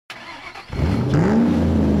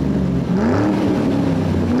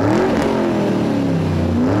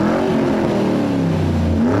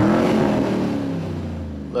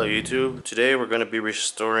YouTube? Today we're going to be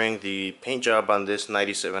restoring the paint job on this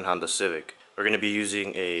 97 Honda Civic. We're going to be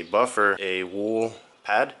using a buffer, a wool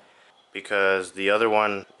pad, because the other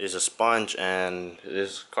one is a sponge and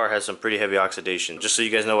this car has some pretty heavy oxidation. Just so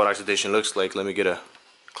you guys know what oxidation looks like, let me get a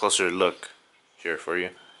closer look here for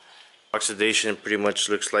you. Oxidation pretty much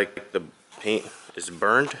looks like the paint is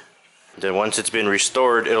burned. Then once it's been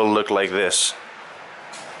restored, it'll look like this.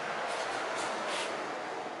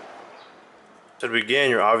 To begin,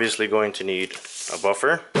 you're obviously going to need a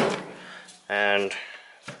buffer, and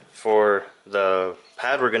for the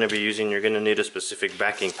pad we're going to be using, you're going to need a specific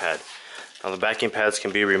backing pad. Now the backing pads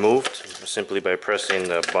can be removed simply by pressing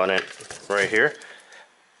the bonnet right here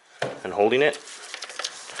and holding it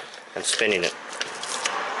and spinning it,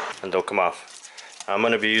 and they'll come off. I'm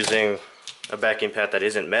going to be using a backing pad that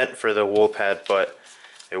isn't meant for the wool pad, but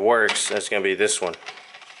it works, and it's going to be this one.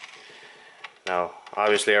 Now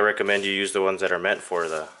obviously I recommend you use the ones that are meant for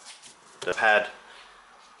the pad,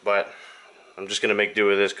 but I'm just gonna make do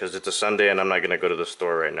with this because it's a Sunday and I'm not gonna go to the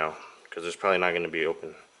store right now because it's probably not gonna be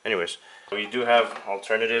open. Anyways, we do have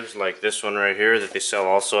alternatives like this one right here that they sell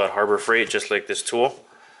also at Harbor Freight, just like this tool.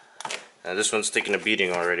 And this one's taking a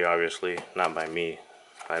beating already, obviously not by me.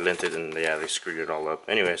 I lent it and yeah, they screwed it all up.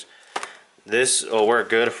 Anyways, this will work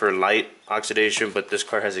good for light oxidation, but this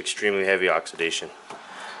car has extremely heavy oxidation.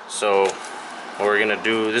 So what we're gonna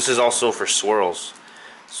do, this is also for swirls,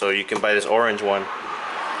 so you can buy this orange one.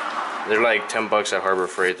 They're like 10 bucks at Harbor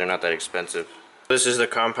Freight. They're not that expensive. This is the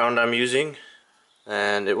compound I'm using,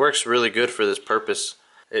 and it works really good for this purpose.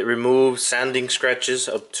 It removes sanding scratches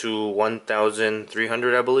up to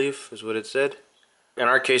 1,300, I believe is what it said. In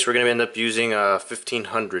our case, we're gonna end up using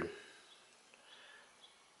 1,500,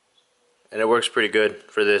 and it works pretty good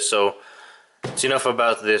for this. So it's enough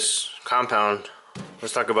about this compound.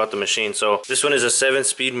 Let's talk about the machine. So this one is a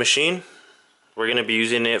 7-speed machine. We're going to be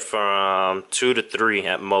using it from 2 to 3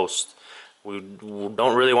 at most. We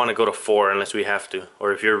don't really want to go to 4 unless we have to,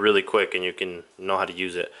 or if you're really quick and you can know how to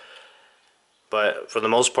use it. But for the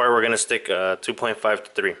most part, we're going to stick 2.5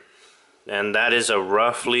 to 3, and that is a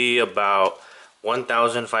roughly about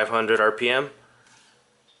 1,500 RPM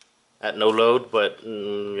at no load. But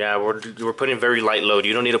yeah, we're putting very light load.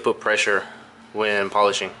 You don't need to put pressure when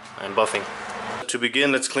polishing and buffing. To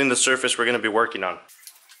begin, let's clean the surface we're going to be working on.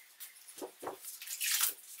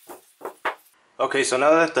 Okay, so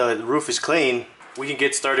now that the roof is clean, we can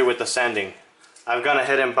get started with the sanding. I've gone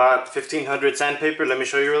ahead and bought 1500 sandpaper. Let me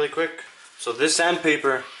show you really quick. So this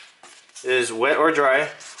sandpaper is wet or dry.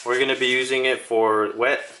 We're going to be using it for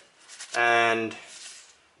wet, and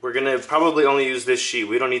we're going to probably only use this sheet.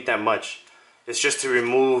 We don't need that much. It's just to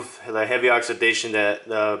remove the heavy oxidation that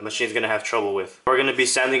the machine's going to have trouble with. We're going to be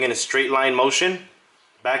sanding in a straight line motion,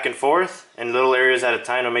 back and forth, in little areas at a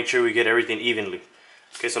time to make sure we get everything evenly.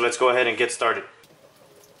 Okay, so let's go ahead and get started.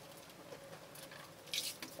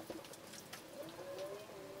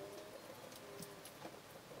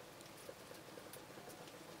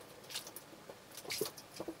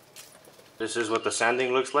 This is what the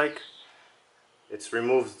sanding looks like. It's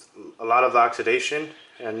removed a lot of the oxidation,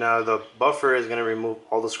 and now the buffer is going to remove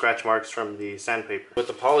all the scratch marks from the sandpaper. With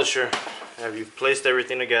the polisher, have you placed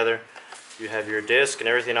everything together? You have your disc and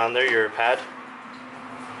everything on there, your pad.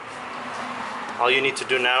 All you need to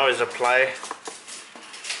do now is apply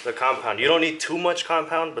the compound. You don't need too much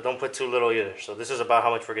compound, but don't put too little either. So this is about how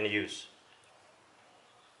much we're going to use.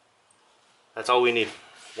 That's all we need.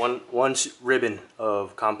 One ribbon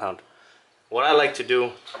of compound. What I like to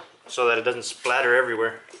do, so that it doesn't splatter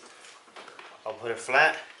everywhere, I'll put it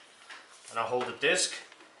flat and I'll hold the disc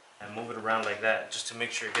and move it around like that, just to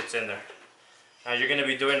make sure it gets in there. Now you're going to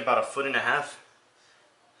be doing about 1.5 feet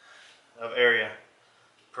of area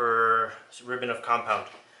per ribbon of compound.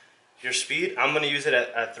 Your speed, I'm going to use it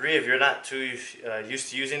at 3. If you're not too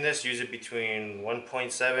used to using this, use it between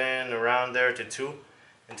 1.7 around there to 2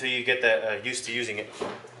 until you get that used to using it.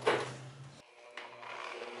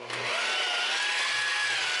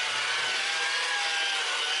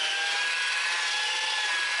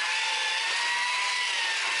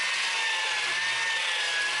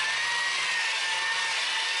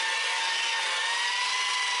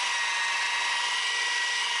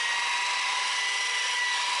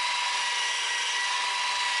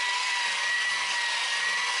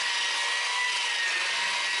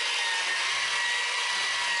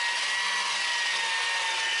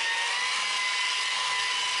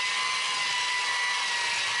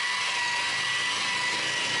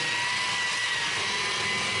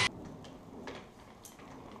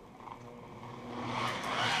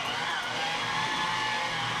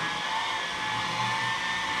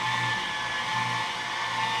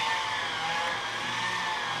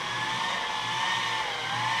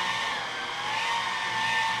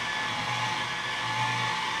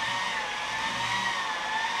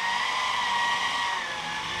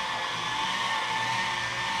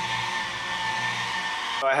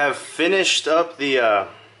 I have finished up the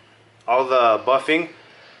all the buffing.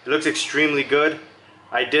 It looks extremely good.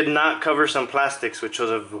 I did not cover some plastics, which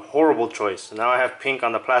was a horrible choice. Now I have pink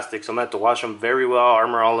on the plastics, so I'm going to have to wash them very well,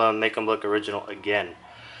 armor all of them, make them look original again.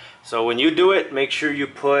 So when you do it, make sure you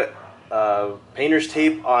put painter's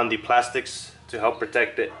tape on the plastics to help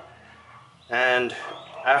protect it. And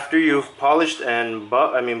after you've polished and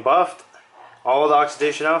buffed all the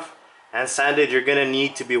oxidation off and sanded, you're going to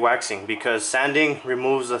need to be waxing, because sanding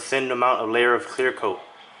removes a thin amount of layer of clear coat.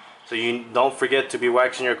 So you don't forget to be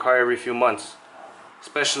waxing your car every few months,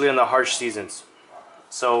 especially in the harsh seasons.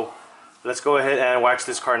 So let's go ahead and wax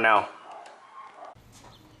this car now.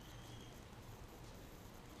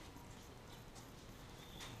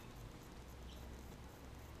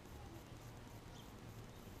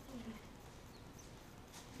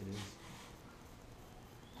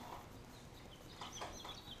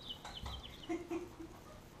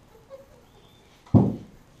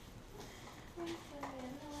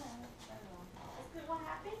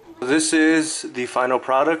 This is the final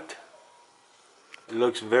product. It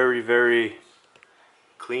looks very, very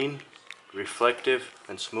clean, reflective,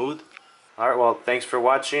 and smooth. Alright, well, thanks for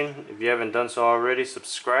watching. If you haven't done so already,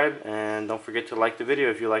 subscribe, and don't forget to like the video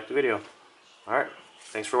if you like the video. Alright,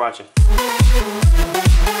 thanks for watching.